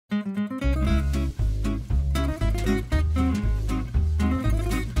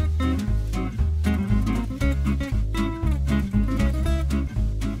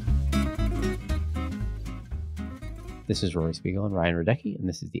This is Rory Spiegel and Ryan Radecki, and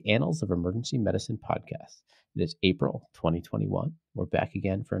this is the Annals of Emergency Medicine podcast. It is April 2021. We're back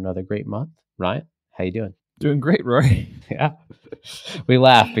again for another great month. Ryan, how you doing? Doing great, Rory. Yeah. We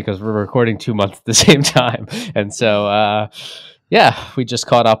laugh because we're recording 2 months at the same time. And so, we just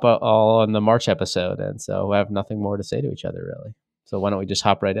caught up all on the March episode. And so we have nothing more to say to each other, really. So why don't we just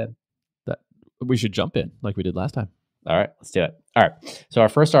hop right in? We should jump in like we did last time. All right, let's do it. All right. So our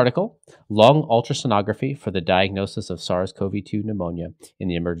first article, lung ultrasonography for the diagnosis of SARS-CoV-2 pneumonia in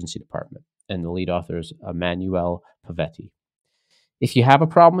the emergency department. And the lead author is Emanuele Pavetti. If you have a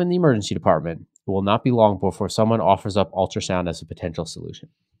problem in the emergency department, it will not be long before someone offers up ultrasound as a potential solution.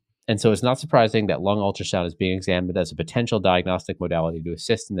 And so it's not surprising that lung ultrasound is being examined as a potential diagnostic modality to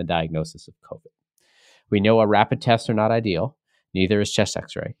assist in the diagnosis of COVID. We know a rapid tests are not ideal. Neither is chest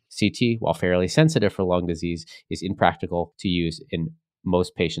x-ray. CT, while fairly sensitive for lung disease, is impractical to use in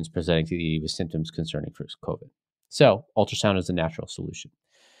most patients presenting to the ED with symptoms concerning for COVID. So, ultrasound is a natural solution.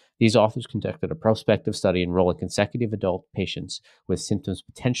 These authors conducted a prospective study enrolling consecutive adult patients with symptoms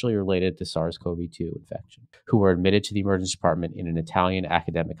potentially related to SARS-CoV-2 infection, who were admitted to the emergency department in an Italian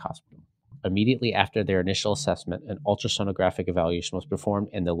academic hospital. Immediately after their initial assessment, an ultrasonographic evaluation was performed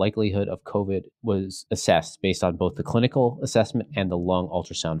and the likelihood of COVID was assessed based on both the clinical assessment and the lung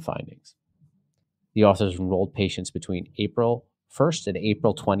ultrasound findings. The authors enrolled patients between April 1st and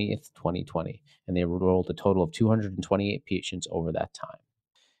April 20th, 2020, and they enrolled a total of 228 patients over that time.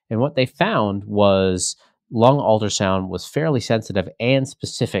 And what they found was lung ultrasound was fairly sensitive and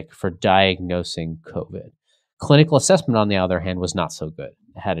specific for diagnosing COVID. Clinical assessment, on the other hand, was not so good.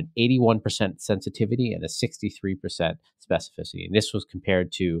 It had an 81% sensitivity and a 63% specificity. And this was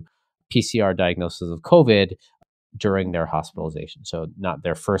compared to PCR diagnosis of COVID during their hospitalization. So not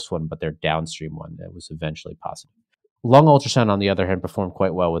their first one, but their downstream one that was eventually positive. Lung ultrasound, on the other hand, performed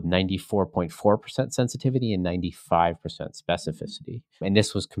quite well with 94.4% sensitivity and 95% specificity. And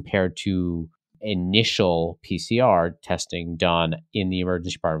this was compared to initial PCR testing done in the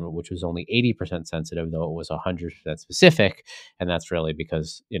emergency department, which was only 80% sensitive, though it was 100% specific. And that's really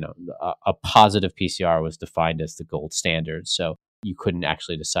because, a positive PCR was defined as the gold standard. So you couldn't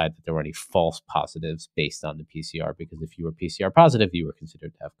actually decide that there were any false positives based on the PCR, because if you were PCR positive, you were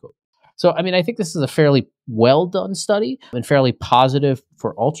considered to have COVID. So, I think this is a fairly well done study and fairly positive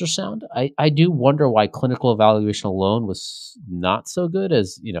for ultrasound. I do wonder why clinical evaluation alone was not so good,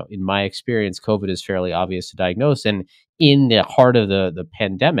 as, in my experience, COVID is fairly obvious to diagnose. And in the heart of the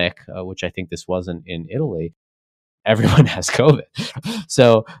pandemic, which I think this wasn't in Italy, everyone has COVID.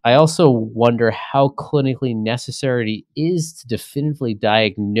 So I also wonder how clinically necessary it is to definitively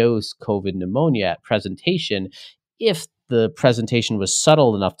diagnose COVID pneumonia at presentation if the presentation was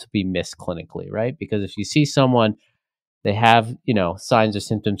subtle enough to be missed clinically, right? Because if you see someone, they have, signs or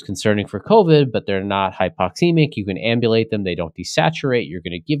symptoms concerning for COVID, but they're not hypoxemic, you can ambulate them, they don't desaturate, you're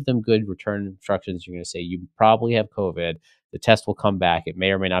going to give them good return instructions, you're going to say, you probably have COVID, the test will come back, it may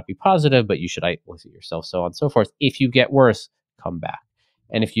or may not be positive, but you should isolate yourself, so on and so forth. If you get worse, come back.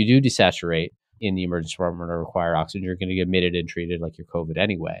 And if you do desaturate in the emergency department or require oxygen, you're going to get admitted and treated like you're COVID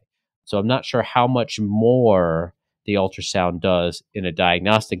anyway. So I'm not sure how much more the ultrasound does in a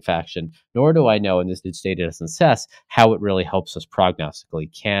diagnostic fashion, nor do I know, and this data doesn't assess, how it really helps us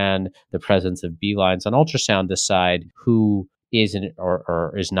prognostically. Can the presence of B lines on ultrasound decide who isn't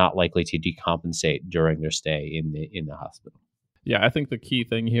or is not likely to decompensate during their stay in the hospital? Yeah, I think the key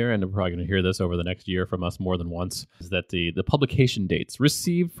thing here, and we're probably going to hear this over the next year from us more than once, is that the publication dates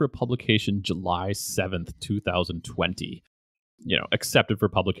received for publication July 7th, 2020, accepted for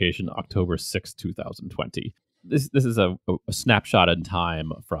publication October 6th, 2020. This is a snapshot in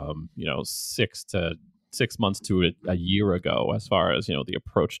time from 6 months to a year ago, as far as the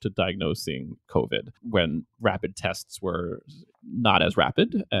approach to diagnosing COVID, when rapid tests were not as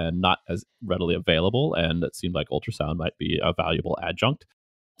rapid and not as readily available, and it seemed like ultrasound might be a valuable adjunct.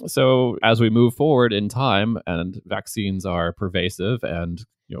 So as we move forward in time and vaccines are pervasive and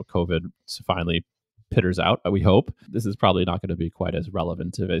COVID finally pitters out, we hope, this is probably not going to be quite as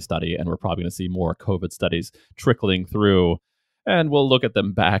relevant to a study, and we're probably going to see more COVID studies trickling through, and we'll look at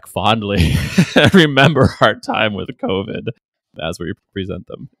them back fondly and remember our time with COVID as we present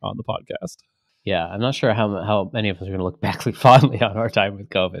them on the podcast. Yeah, I'm not sure how many of us are going to look back fondly on our time with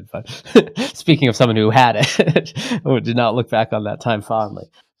COVID, but speaking of someone who had it, who did not look back on that time fondly.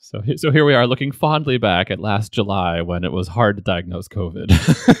 So here we are looking fondly back at last July when it was hard to diagnose COVID.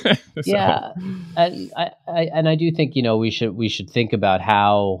 Yeah, and I do think we should think about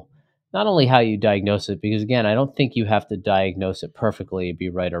how, not only how you diagnose it, because again, I don't think you have to diagnose it perfectly, be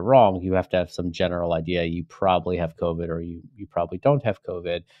right or wrong. You have to have some general idea. You probably have COVID, or you probably don't have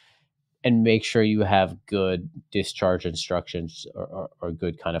COVID. and make sure you have good discharge instructions or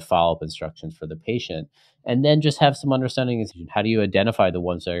good kind of follow-up instructions for the patient. And then just have some understanding is how do you identify the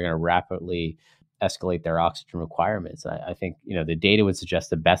ones that are going to rapidly escalate their oxygen requirements. I think the data would suggest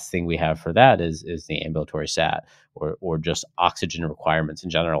the best thing we have for that is the ambulatory SAT or just oxygen requirements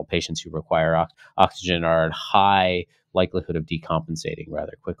in general. Patients who require oxygen are at high likelihood of decompensating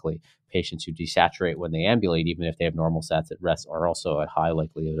rather quickly. Patients who desaturate when they ambulate, even if they have normal SATs at rest, are also at high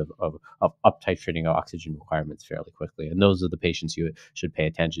likelihood of up titrating oxygen requirements fairly quickly. And those are the patients you should pay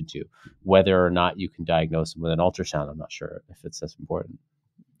attention to. Whether or not you can diagnose them with an ultrasound, I'm not sure if it's as important.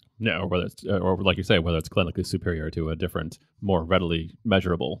 Yeah, or whether it's, or like you say, whether it's clinically superior to a different, more readily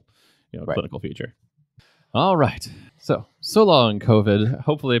measurable, Right. clinical feature. All right. So long, COVID.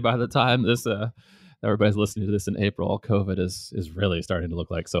 Hopefully, by the time this everybody's listening to this in April, COVID is really starting to look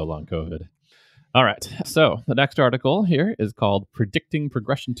like so long COVID. All right. So the next article here is called "Predicting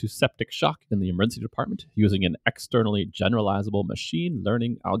Progression to Septic Shock in the Emergency Department Using an Externally Generalizable Machine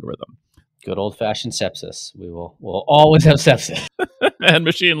Learning Algorithm." Good old-fashioned sepsis. We'll always have sepsis. And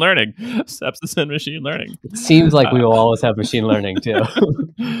machine learning. Sepsis and machine learning. It seems like we will always have machine learning, too.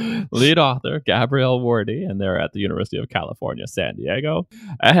 Lead author, Gabrielle Wardy, and they're at the University of California, San Diego.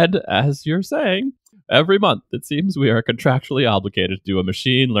 And as you're saying, every month it seems we are contractually obligated to do a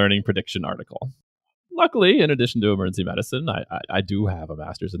machine learning prediction article. Luckily, in addition to emergency medicine, I do have a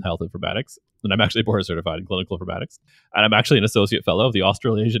master's in health informatics, and I'm actually board certified in clinical informatics. And I'm actually an associate fellow of the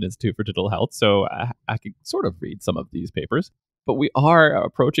Australasian Institute for Digital Health, so I can sort of read some of these papers. But we are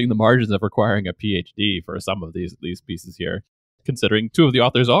approaching the margins of requiring a PhD for some of these pieces here. Considering two of the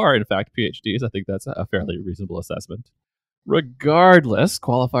authors are, in fact, PhDs, I think that's a fairly reasonable assessment. Regardless,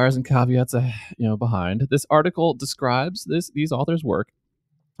 qualifiers and caveats behind, this article describes these authors' work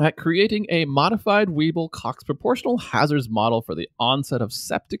at creating a modified Weibull-Cox proportional hazards model for the onset of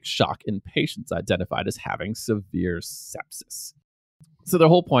septic shock in patients identified as having severe sepsis. So the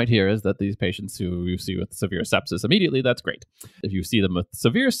whole point here is that these patients who you see with severe sepsis immediately, that's great. If you see them with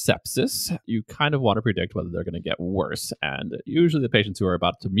severe sepsis, you kind of want to predict whether they're going to get worse. And usually the patients who are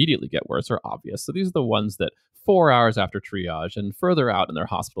about to immediately get worse are obvious. So these are the ones that 4 hours after triage and further out in their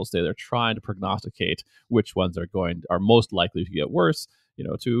hospital stay, they're trying to prognosticate which ones are most likely to get worse,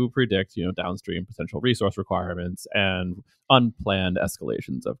 to predict, downstream potential resource requirements and unplanned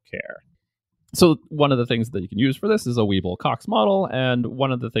escalations of care. So one of the things that you can use for this is a Weibull-Cox model, and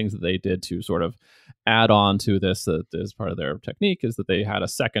one of the things that they did to sort of add on to this as part of their technique is that they had a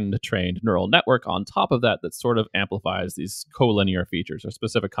second trained neural network on top of that sort of amplifies these collinear features or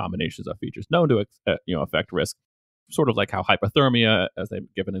specific combinations of features known to affect risk. Sort of like how hypothermia, as they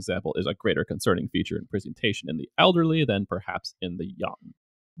give an example, is a greater concerning feature in presentation in the elderly than perhaps in the young.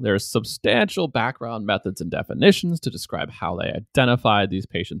 There's substantial background methods and definitions to describe how they identified these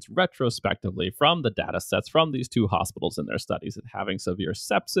patients retrospectively from the data sets from these two hospitals in their studies at having severe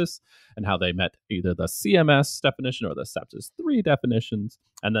sepsis and how they met either the CMS definition or the sepsis 3 definitions.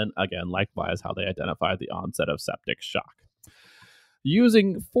 And then again, likewise, how they identified the onset of septic shock.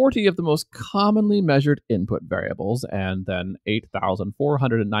 Using 40 of the most commonly measured input variables and then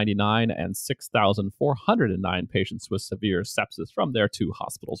 8,499 and 6,409 patients with severe sepsis from their two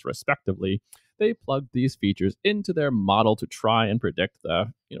hospitals, respectively, they plugged these features into their model to try and predict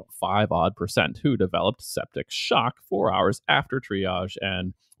the 5% who developed septic shock 4 hours after triage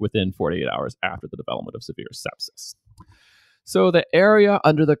and within 48 hours after the development of severe sepsis. So the area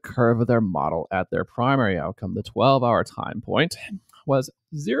under the curve of their model at their primary outcome, the 12-hour time point, was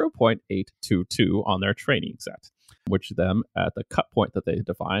 0.822 on their training set, which them at the cut point that they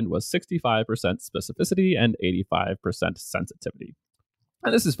defined was 65% specificity and 85% sensitivity.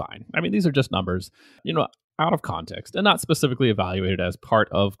 And this is fine. I mean, these are just numbers, out of context and not specifically evaluated as part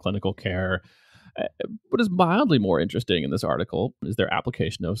of clinical care. What is mildly more interesting in this article is their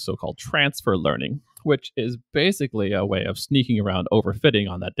application of so-called transfer learning, which is basically a way of sneaking around overfitting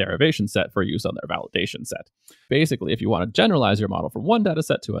on that derivation set for use on their validation set. Basically, if you want to generalize your model from one data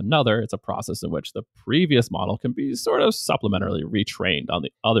set to another, it's a process in which the previous model can be sort of supplementarily retrained on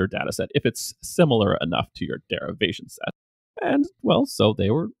the other data set if it's similar enough to your derivation set. And, so they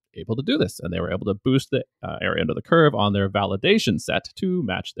were able to do this, and they were able to boost the area under the curve on their validation set to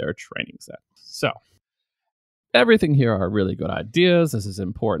match their training set. So everything here are really good ideas. This is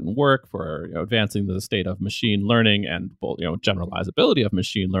important work for advancing the state of machine learning and generalizability of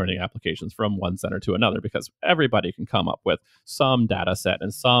machine learning applications from one center to another, because everybody can come up with some data set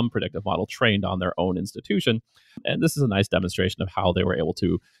and some predictive model trained on their own institution. And this is a nice demonstration of how they were able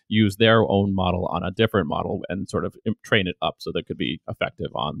to use their own model on a different model and sort of train it up so that it could be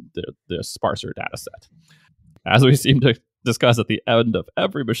effective on the sparser data set. As we seem to discuss at the end of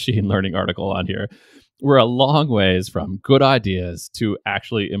every machine learning article on here, we're a long ways from good ideas to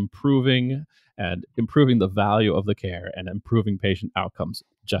actually improving the value of the care and improving patient outcomes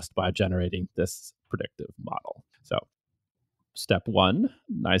just by generating this predictive model. So step one,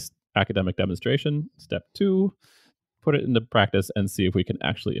 nice academic demonstration. Step two, put it into practice and see if we can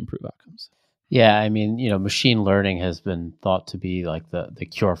actually improve outcomes. Yeah, I mean, machine learning has been thought to be like the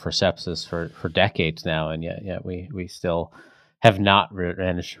cure for sepsis for decades now, and yet we still have not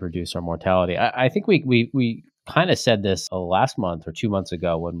managed to reduce our mortality. I think we kind of said this last month or 2 months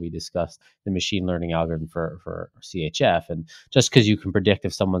ago when we discussed the machine learning algorithm for CHF, and just because you can predict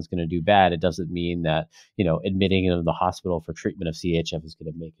if someone's going to do bad, it doesn't mean that admitting them to the hospital for treatment of CHF is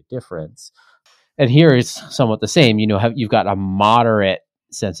going to make a difference. And here is somewhat the same. You've got a moderate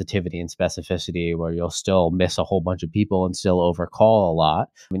sensitivity and specificity where you'll still miss a whole bunch of people and still overcall a lot.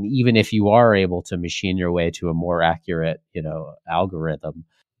 I mean, even if you are able to machine your way to a more accurate, algorithm,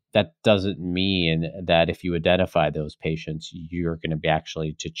 that doesn't mean that if you identify those patients, you're going to be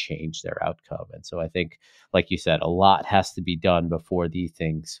actually to change their outcome. And so I think, like you said, a lot has to be done before these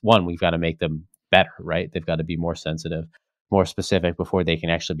things. One, we've got to make them better, right? They've got to be more sensitive, more specific before they can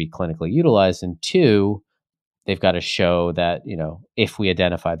actually be clinically utilized. And two, they've got to show that, if we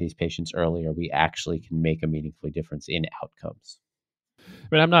identify these patients earlier, we actually can make a meaningful difference in outcomes. I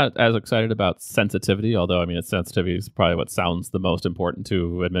mean, I'm not as excited about sensitivity, although, sensitivity is probably what sounds the most important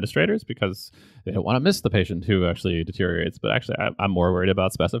to administrators because they don't want to miss the patient who actually deteriorates. But actually, I'm more worried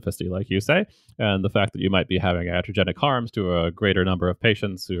about specificity, like you say, and the fact that you might be having iatrogenic harms to a greater number of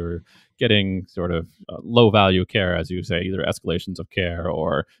patients who are getting sort of low-value care, as you say, either escalations of care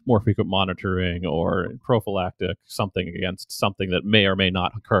or more frequent monitoring or prophylactic something against something that may or may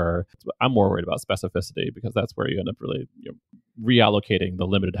not occur. I'm more worried about specificity because that's where you end up really reallocating the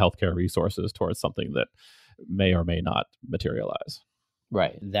limited healthcare resources towards something that may or may not materialize.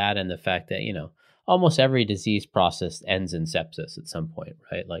 Right. That and the fact that, almost every disease process ends in sepsis at some point,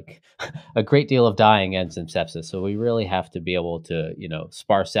 right? Like a great deal of dying ends in sepsis. So we really have to be able to,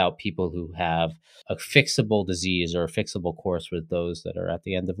 sparse out people who have a fixable disease or a fixable course with those that are at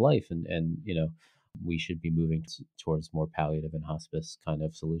the end of life. And we should be moving towards more palliative and hospice kind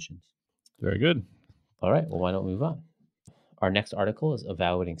of solutions. Very good. All right. Well, why don't we move on? Our next article is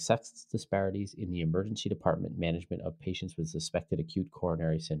evaluating sex disparities in the emergency department management of patients with suspected acute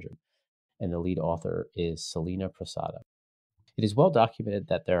coronary syndrome, and the lead author is Selena Prasada. It is well documented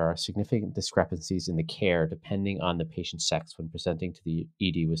that there are significant discrepancies in the care depending on the patient's sex when presenting to the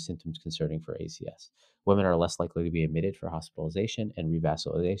ED with symptoms concerning for ACS. Women are less likely to be admitted for hospitalization and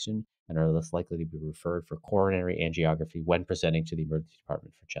revascularization and are less likely to be referred for coronary angiography when presenting to the emergency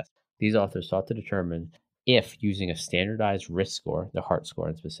department for chest. These authors sought to determine if using a standardized risk score, the heart score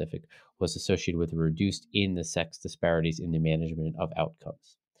in specific, was associated with a reduced in the sex disparities in the management of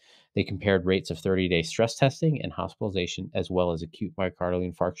outcomes. They compared rates of 30-day stress testing and hospitalization, as well as acute myocardial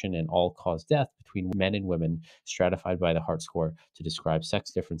infarction and all-cause death between men and women, stratified by the heart score to describe sex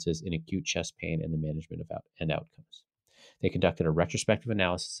differences in acute chest pain and the management of outcomes. They conducted a retrospective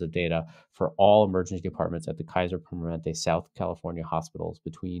analysis of data for all emergency departments at the Kaiser Permanente South California hospitals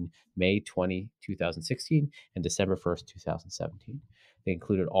between May 20, 2016 and December 1st, 2017. They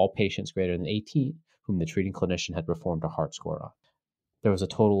included all patients greater than 18 whom the treating clinician had performed a heart score on. There was a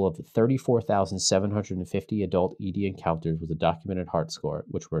total of 34,750 adult ED encounters with a documented heart score,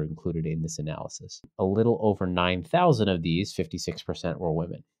 which were included in this analysis. A little over 9,000 of these, 56%, were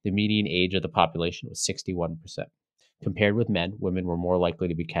women. The median age of the population was 61%. Compared with men, women were more likely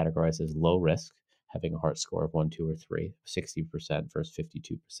to be categorized as low risk, having a heart score of 1, 2, or 3, 60% versus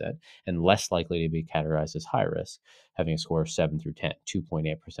 52%, and less likely to be categorized as high risk, having a score of 7 through 10,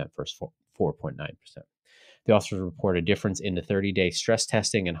 2.8% versus 4.9%. The authors report a difference in the 30-day stress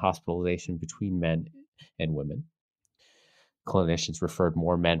testing and hospitalization between men and women. Clinicians referred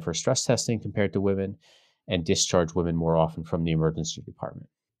more men for stress testing compared to women and discharged women more often from the emergency department.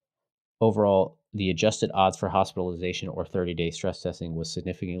 Overall, the adjusted odds for hospitalization or 30-day stress testing was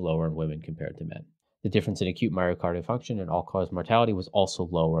significantly lower in women compared to men. The difference in acute myocardial function and all-cause mortality was also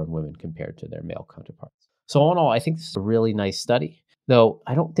lower in women compared to their male counterparts. So all in all, I think this is a really nice study, though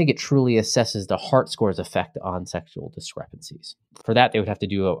I don't think it truly assesses the heart score's effect on sexual discrepancies. For that, they would have to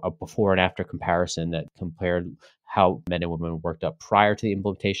do a before and after comparison that compared how men and women worked up prior to the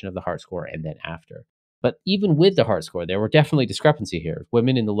implementation of the heart score and then after. But even with the heart score, there were definitely discrepancy here.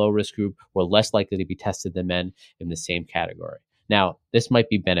 Women in the low-risk group were less likely to be tested than men in the same category. Now, this might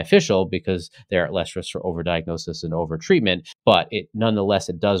be beneficial because they're at less risk for overdiagnosis and overtreatment, but nonetheless,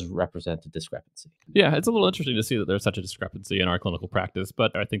 it does represent a discrepancy. Yeah, it's a little interesting to see that there's such a discrepancy in our clinical practice,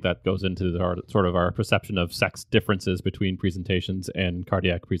 but I think that goes into our perception of sex differences between presentations and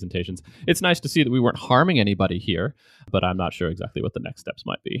cardiac presentations. It's nice to see that we weren't harming anybody here, but I'm not sure exactly what the next steps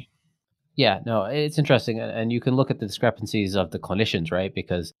might be. Yeah, no, it's interesting. And you can look at the discrepancies of the clinicians, right?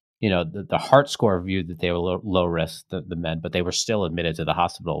 Because, the heart score viewed that they were low risk, the men, but they were still admitted to the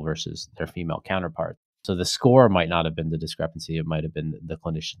hospital versus their female counterpart. So the score might not have been the discrepancy. It might have been the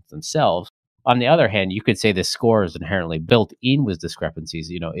clinicians themselves. On the other hand, you could say the score is inherently built in with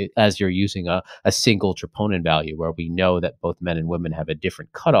discrepancies, as you're using a single troponin value where we know that both men and women have a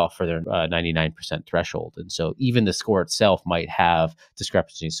different cutoff for their 99% threshold. And so even the score itself might have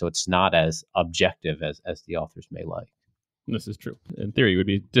discrepancies. So it's not as objective as the authors may like. This is true. In theory, you would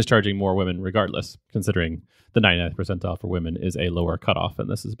be discharging more women regardless, considering the 99th percentile for women is a lower cutoff. And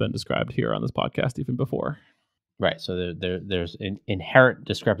this has been described here on this podcast even before. Right. So there's inherent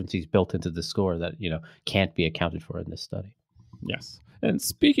discrepancies built into the score that, can't be accounted for in this study. Yes. And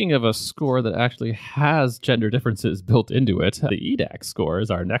speaking of a score that actually has gender differences built into it, the EDAX score is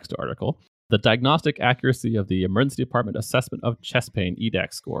our next article. The Diagnostic Accuracy of the Emergency Department Assessment of Chest Pain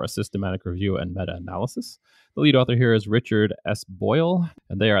EDAX score, a systematic review and meta-analysis. The lead author here is Richard S. Boyle,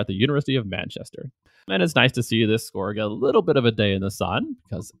 and they are at the University of Manchester. And it's nice to see this score get a little bit of a day in the sun,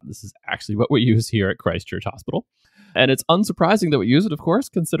 because this is actually what we use here at Christchurch Hospital. And it's unsurprising that we use it, of course,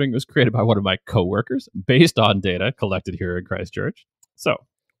 considering it was created by one of my coworkers based on data collected here in Christchurch. So,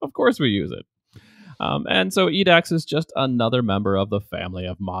 of course we use it. And so EDAX is just another member of the family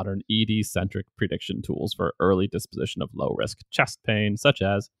of modern ED-centric prediction tools for early disposition of low-risk chest pain, such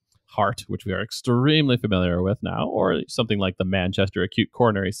as HEART, which we are extremely familiar with now, or something like the Manchester Acute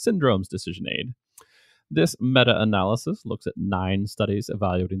Coronary Syndrome's decision aid. This meta-analysis looks at 9 studies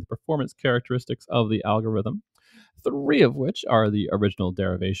evaluating the performance characteristics of the algorithm, 3 of which are the original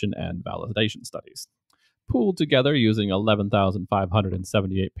derivation and validation studies. Pooled together using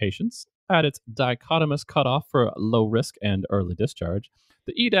 11,578 patients, at its dichotomous cutoff for low risk and early discharge,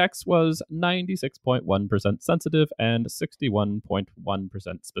 the EDAX was 96.1% sensitive and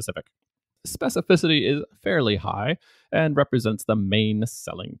 61.1% specific. Specificity is fairly high and represents the main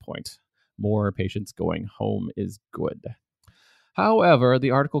selling point. More patients going home is good. However,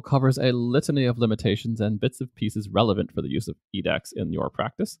 the article covers a litany of limitations and bits and pieces relevant for the use of EDAX in your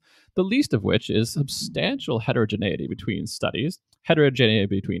practice, the least of which is substantial heterogeneity between studies, heterogeneity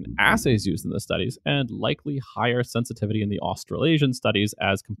between assays used in the studies, and likely higher sensitivity in the Australasian studies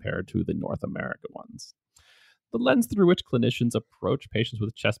as compared to the North American ones. The lens through which clinicians approach patients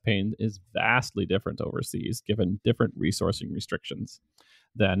with chest pain is vastly different overseas, given different resourcing restrictions.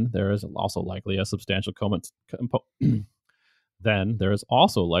 Then there is also likely a substantial component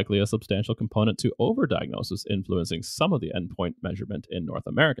to overdiagnosis influencing some of the endpoint measurement in North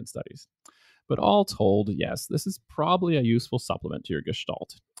American studies. But all told, yes, this is probably a useful supplement to your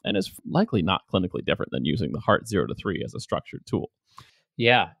gestalt, and is likely not clinically different than using the Heart 0 to 3 as a structured tool.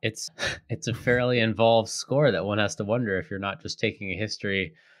 Yeah, it's a fairly involved score that one has to wonder if you're not just taking a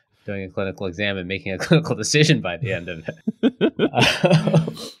history, doing a clinical exam, and making a clinical decision by the end of it.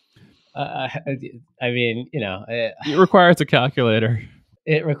 It requires a calculator.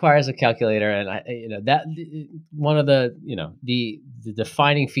 It requires a calculator, and that one of the the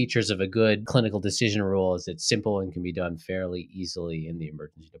defining features of a good clinical decision rule is it's simple and can be done fairly easily in the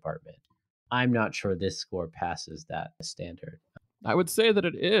emergency department. I'm not sure this score passes that standard. I would say that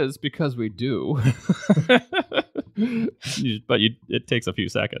it is because we do, but it takes a few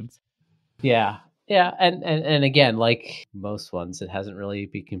seconds. Yeah. Yeah, and again, like most ones, it hasn't really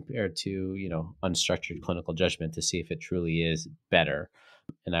been compared to, unstructured clinical judgment to see if it truly is better.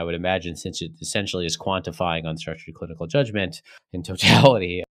 And I would imagine, since it essentially is quantifying unstructured clinical judgment in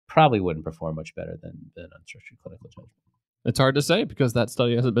totality, probably wouldn't perform much better than unstructured clinical judgment. It's hard to say because that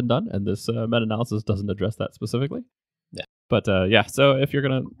study hasn't been done, and this meta-analysis doesn't address that specifically. Yeah. But so if you're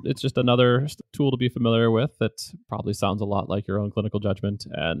it's just another tool to be familiar with that probably sounds a lot like your own clinical judgment,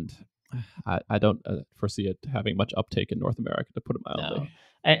 and I don't foresee it having much uptake in North America, to put it mildly.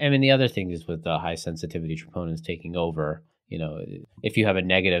 No. I mean, the other thing is with the high sensitivity troponins taking over, if you have a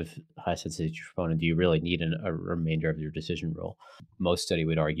negative high sensitivity troponin, do you really need a remainder of your decision rule? Most study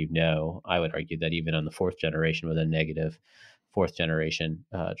would argue no. I would argue that even on the 4th generation with a negative 4th generation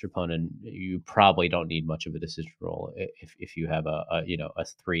troponin, you probably don't need much of a decision rule if you have a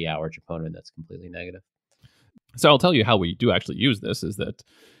 3-hour troponin that's completely negative. So I'll tell you how we do actually use this is that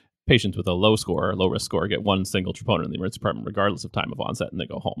patients with a low risk score, get one single troponin in the emergency department regardless of time of onset, and they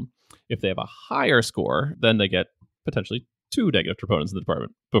go home. If they have a higher score, then they get potentially two negative troponins in the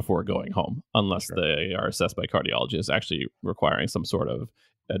department before going home, unless Sure. they are assessed by cardiologists, actually requiring some sort of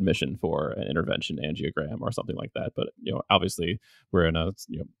admission for an intervention angiogram or something like that. But obviously, we're in a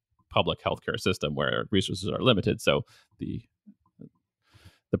public healthcare system where resources are limited, so the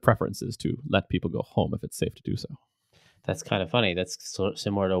preference is to let people go home if it's safe to do so. That's kind of funny. That's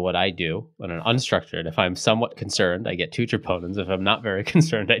similar to what I do on an unstructured. If I'm somewhat concerned, I get two troponins. If I'm not very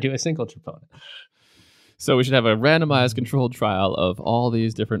concerned, I do a single troponin. So we should have a randomized controlled trial of all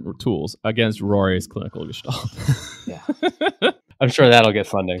these different tools against Rory's clinical gestalt. Yeah. I'm sure that'll get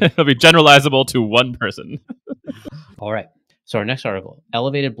funding. It'll be generalizable to one person. All right. So our next article,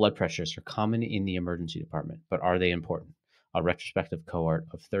 elevated blood pressures are common in the emergency department, but are they important? A retrospective cohort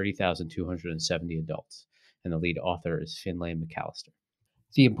of 30,270 adults. And the lead author is Finlay McAllister.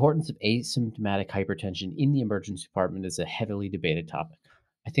 The importance of asymptomatic hypertension in the emergency department is a heavily debated topic.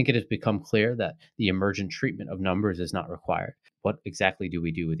 I think it has become clear that the emergent treatment of numbers is not required. What exactly do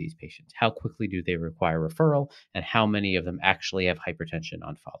we do with these patients? How quickly do they require referral? And how many of them actually have hypertension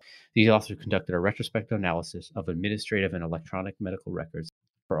on follow-up? These authors conducted a retrospective analysis of administrative and electronic medical records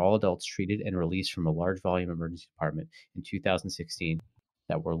for all adults treated and released from a large volume emergency department in 2016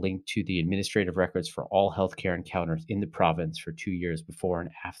 that were linked to the administrative records for all healthcare encounters in the province for 2 years before and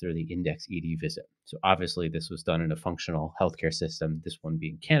after the index ED visit. So obviously this was done in a functional healthcare system, this one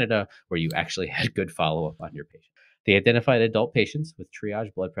being Canada, where you actually had good follow-up on your patient. They identified adult patients with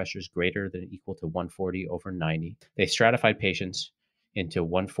triage blood pressures greater than or equal to 140 over 90. They stratified patients into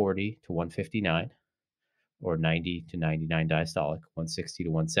 140 to 159, or 90 to 99 diastolic, 160 to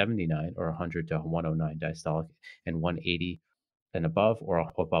 179, or 100 to 109 diastolic, and 180 and above or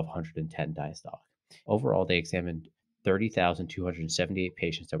above 110 diastolic. Overall, they examined 30,278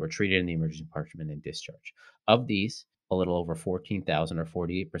 patients that were treated in the emergency department and discharged. Of these, a little over 14,000 or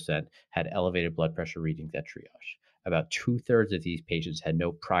 48% had elevated blood pressure readings at triage. About 2/3 of these patients had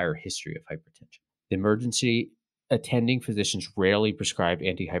no prior history of hypertension. The emergency attending physicians rarely prescribed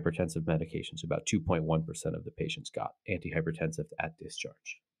antihypertensive medications. About 2.1% of the patients got antihypertensive at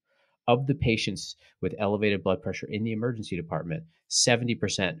discharge. Of the patients with elevated blood pressure in the emergency department,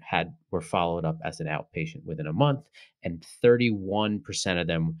 70% were followed up as an outpatient within a month, and 31% of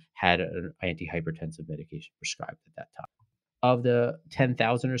them had an antihypertensive medication prescribed at that time. Of the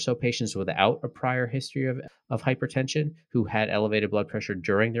 10,000 or so patients without a prior history of hypertension who had elevated blood pressure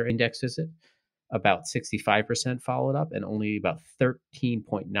during their index visit, about 65% followed up, and only about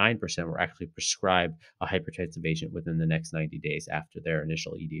 13.9% were actually prescribed a hypertensive agent within the next 90 days after their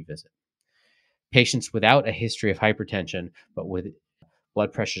initial ED visit. Patients without a history of hypertension, but with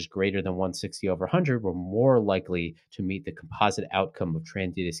blood pressures greater than 160 over 100 were more likely to meet the composite outcome of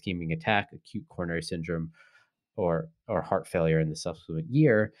transient ischemic attack, acute coronary syndrome, or heart failure in the subsequent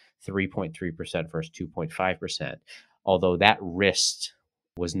year, 3.3% versus 2.5%, although that risk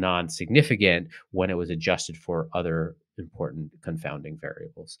was non-significant when it was adjusted for other important confounding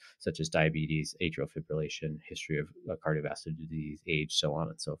variables, such as diabetes, atrial fibrillation, history of cardiovascular disease, age, so on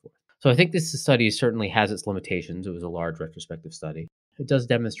and so forth. So I think this study certainly has its limitations. It was a large retrospective study. It does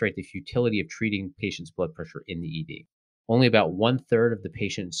demonstrate the futility of treating patients' blood pressure in the ED. Only about 1/3 of the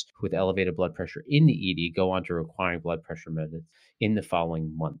patients with elevated blood pressure in the ED go on to requiring blood pressure medicine in the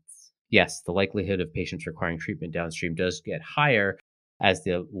following months. Yes, the likelihood of patients requiring treatment downstream does get higher as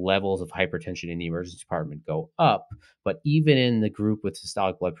the levels of hypertension in the emergency department go up, but even in the group with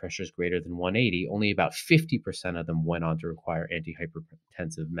systolic blood pressures greater than 180, only about 50% of them went on to require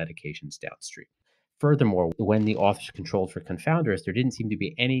antihypertensive medications downstream. Furthermore, when the authors controlled for confounders, there didn't seem to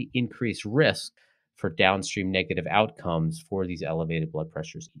be any increased risk for downstream negative outcomes for these elevated blood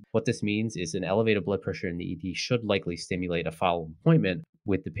pressures. What this means is an elevated blood pressure in the ED should likely stimulate a follow-up appointment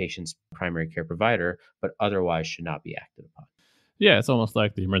with the patient's primary care provider, but otherwise should not be acted upon. Yeah, it's almost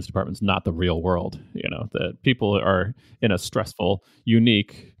like the emergency department's not the real world. That people are in a stressful,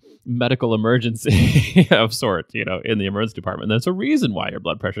 unique medical emergency of sort, in the emergency department. There's a reason why your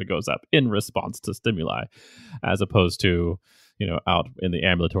blood pressure goes up in response to stimuli, as opposed to, out in the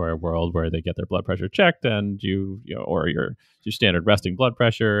ambulatory world where they get their blood pressure checked and or your standard resting blood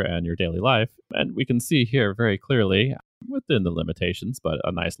pressure and your daily life. And we can see here very clearly, within the limitations, but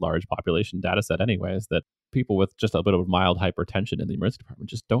a nice large population data set anyways, that people with just a bit of mild hypertension in the emergency department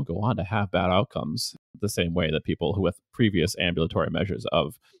just don't go on to have bad outcomes the same way that people who with previous ambulatory measures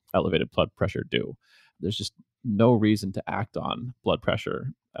of elevated blood pressure do. There's just no reason to act on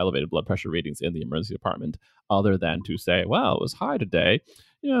elevated blood pressure readings in the emergency department, other than to say, well, it was high today.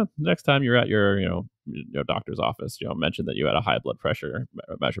 next time you're at your doctor's office, mention that you had a high blood pressure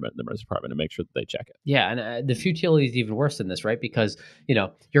measurement in the emergency department and make sure that they check it. Yeah, and the futility is even worse than this, right? Because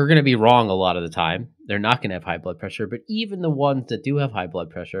you're going to be wrong a lot of the time. They're not going to have high blood pressure, but even the ones that do have high blood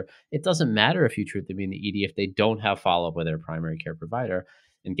pressure, it doesn't matter if you treat them in the ED if they don't have follow up with their primary care provider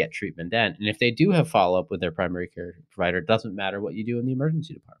and get treatment then. And if they do have follow up with their primary care provider, it doesn't matter what you do in the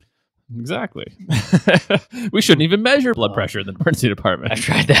emergency department. Exactly. We shouldn't even measure blood pressure in the emergency department. I've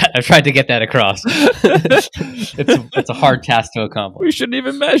tried that. I've tried to get that across. It's a hard task to accomplish. We shouldn't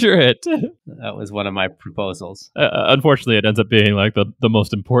even measure it. That was one of my proposals. Unfortunately, it ends up being like the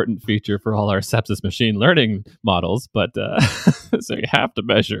most important feature for all our sepsis machine learning models. But so you have to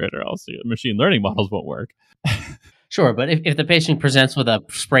measure it or else your machine learning models won't work. Sure, but if the patient presents with a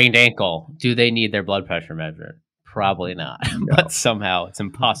sprained ankle, do they need their blood pressure measured? Probably not. No. But somehow it's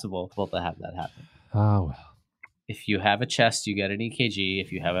impossible to have that happen. Oh, well. If you have a chest, you get an EKG.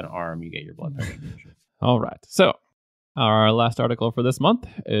 If you have an arm, you get your blood pressure measured. All right. So our last article for this month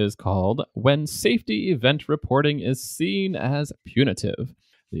is called When Safety Event Reporting is Seen as Punitive.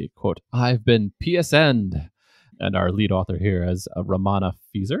 The quote, I've been PSN'd. And our lead author here is Ramana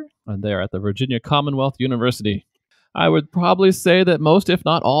Fieser, and they're at the Virginia Commonwealth University. I would probably say that most, if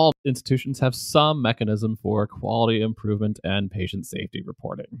not all, institutions have some mechanism for quality improvement and patient safety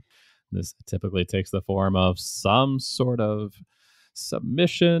reporting. This typically takes the form of some sort of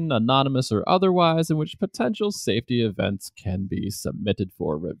submission, anonymous or otherwise, in which potential safety events can be submitted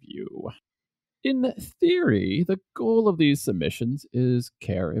for review. In theory, the goal of these submissions is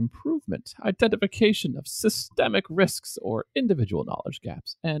care improvement, identification of systemic risks or individual knowledge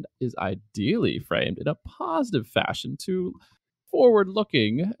gaps, and is ideally framed in a positive fashion to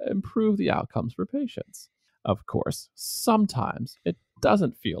forward-looking improve the outcomes for patients. Of course, sometimes it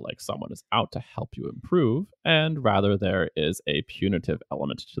doesn't feel like someone is out to help you improve, and rather there is a punitive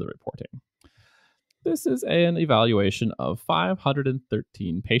element to the reporting. This is an evaluation of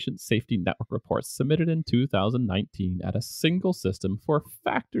 513 patient safety network reports submitted in 2019 at a single system for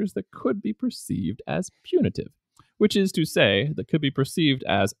factors that could be perceived as punitive, which is to say that could be perceived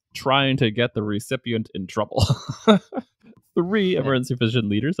as trying to get the recipient in trouble. 3 emergency physician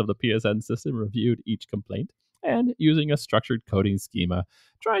leaders of the PSN system reviewed each complaint and, using a structured coding schema,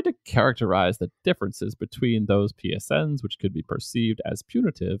 tried to characterize the differences between those PSNs which could be perceived as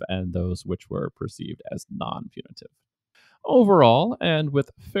punitive and those which were perceived as non-punitive. Overall, and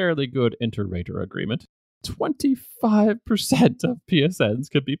with fairly good inter-rater agreement, 25% of PSNs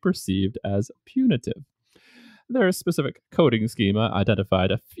could be perceived as punitive. Their specific coding schema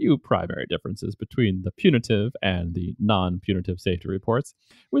identified a few primary differences between the punitive and the non-punitive safety reports,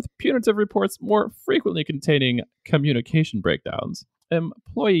 with punitive reports more frequently containing communication breakdowns,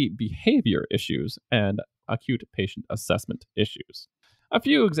 employee behavior issues, and acute patient assessment issues. A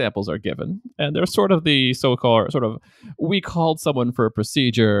few examples are given, and they're sort of the so-called we called someone for a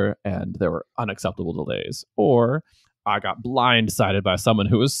procedure and there were unacceptable delays, or I got blindsided by someone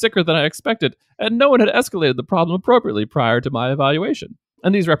who was sicker than I expected, and no one had escalated the problem appropriately prior to my evaluation.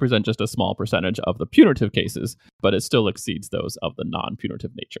 And these represent just a small percentage of the punitive cases, but it still exceeds those of the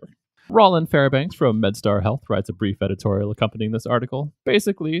non-punitive nature. Roland Fairbanks from MedStar Health writes a brief editorial accompanying this article,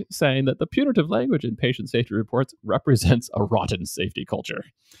 basically saying that the punitive language in patient safety reports represents a rotten safety culture.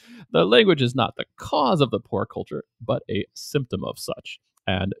 The language is not the cause of the poor culture, but a symptom of such,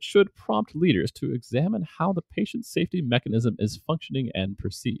 and should prompt leaders to examine how the patient safety mechanism is functioning and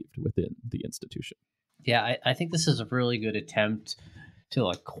perceived within the institution. Yeah, I think this is a really good attempt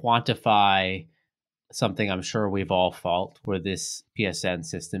to quantify something I'm sure we've all felt, where this PSN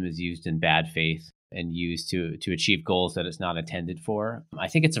system is used in bad faith and used to achieve goals that it's not intended for. I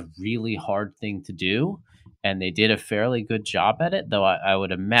think it's a really hard thing to do, and they did a fairly good job at it, though I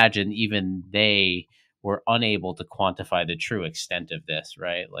would imagine even they were unable to quantify the true extent of this,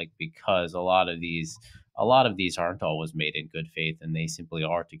 right? Because a lot of these aren't always made in good faith, and they simply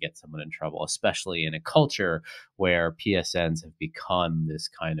are to get someone in trouble, especially in a culture where PSNs have become this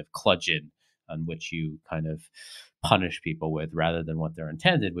kind of bludgeon on which you kind of punish people with rather than what they're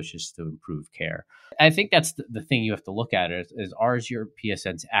intended, which is to improve care. I think that's the thing you have to look at is are your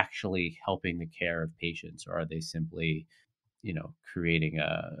PSNs actually helping the care of patients, or are they simply creating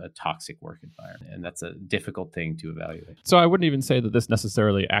a toxic work environment? And that's a difficult thing to evaluate. So I wouldn't even say that this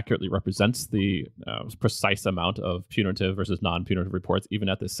necessarily accurately represents the precise amount of punitive versus non-punitive reports, even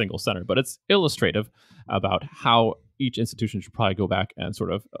at this single center, but it's illustrative about how each institution should probably go back and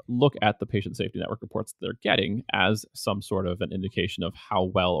sort of look at the patient safety network reports they're getting as some sort of an indication of how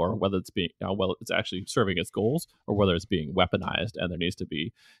well, or whether it's being how well it's actually serving its goals, or whether it's being weaponized. And there needs to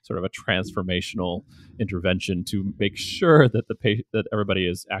be sort of a transformational intervention to make sure that that everybody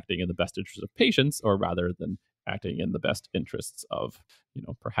is acting in the best interest of patients, or rather than acting in the best interests of,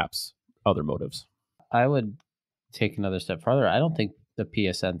 perhaps other motives. I would take another step further. I don't think the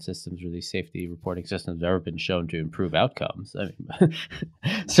PSN systems or these safety reporting systems have ever been shown to improve outcomes. I mean,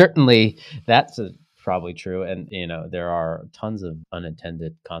 certainly that's probably true. And, there are tons of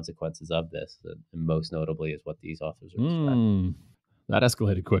unintended consequences of this. And most notably is what these authors are describing. That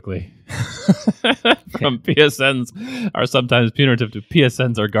escalated quickly. From PSNs are sometimes punitive to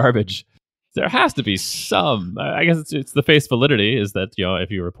PSNs are garbage. There has to be some. I guess it's the face validity is that,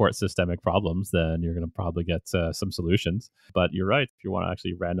 if you report systemic problems, then you're going to probably get some solutions. But you're right. If you want to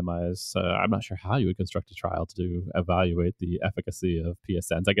actually randomize, I'm not sure how you would construct a trial to evaluate the efficacy of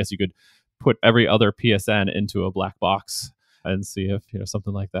PSNs. I guess you could put every other PSN into a black box and see if,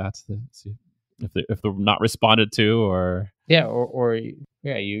 something like that. See if they're not responded to, or you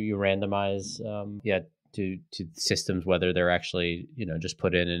randomize to systems, whether they're actually just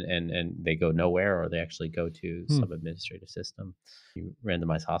put in and they go nowhere, or they actually go to some administrative system. You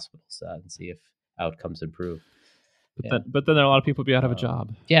randomize hospitals and see if outcomes improve. But then a lot of people be out of a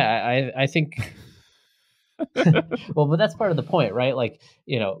job. Yeah, I think. Well, but that's part of the point, right? Like,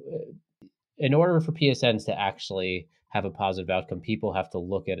 in order for PSNs to actually have a positive outcome, people have to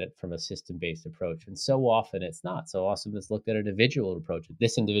look at it from a system-based approach. And so often it's not. So often it's looked at an individual approach.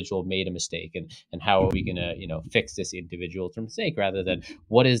 This individual made a mistake, and how are we going to, fix this individual's mistake, rather than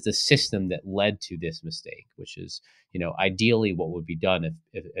what is the system that led to this mistake, which is, ideally what would be done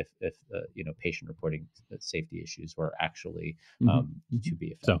if patient reporting safety issues were actually to be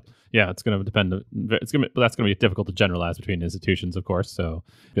effective. So yeah, it's going to depend. That's going to be difficult to generalize between institutions, of course. So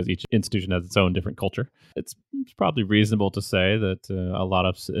because each institution has its own different culture, it's probably reasonable to say that a lot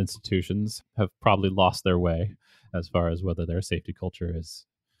of institutions have probably lost their way as far as whether their safety culture is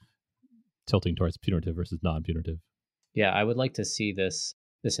tilting towards punitive versus non-punitive. Yeah, I would like to see this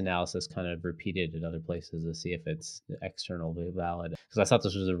analysis kind of repeated in other places to see if it's externally valid. Because I thought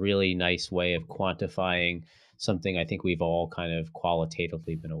this was a really nice way of quantifying something I think we've all kind of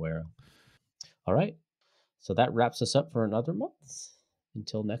qualitatively been aware of. All right. So that wraps us up for another month.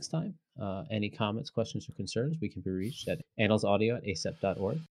 Until next time, any comments, questions, or concerns, we can be reached at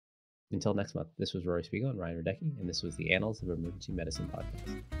annalsaudio@acep.org. Until next month, this was Rory Spiegel and Ryan Radecki, and this was the Annals of Emergency Medicine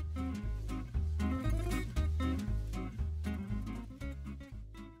podcast.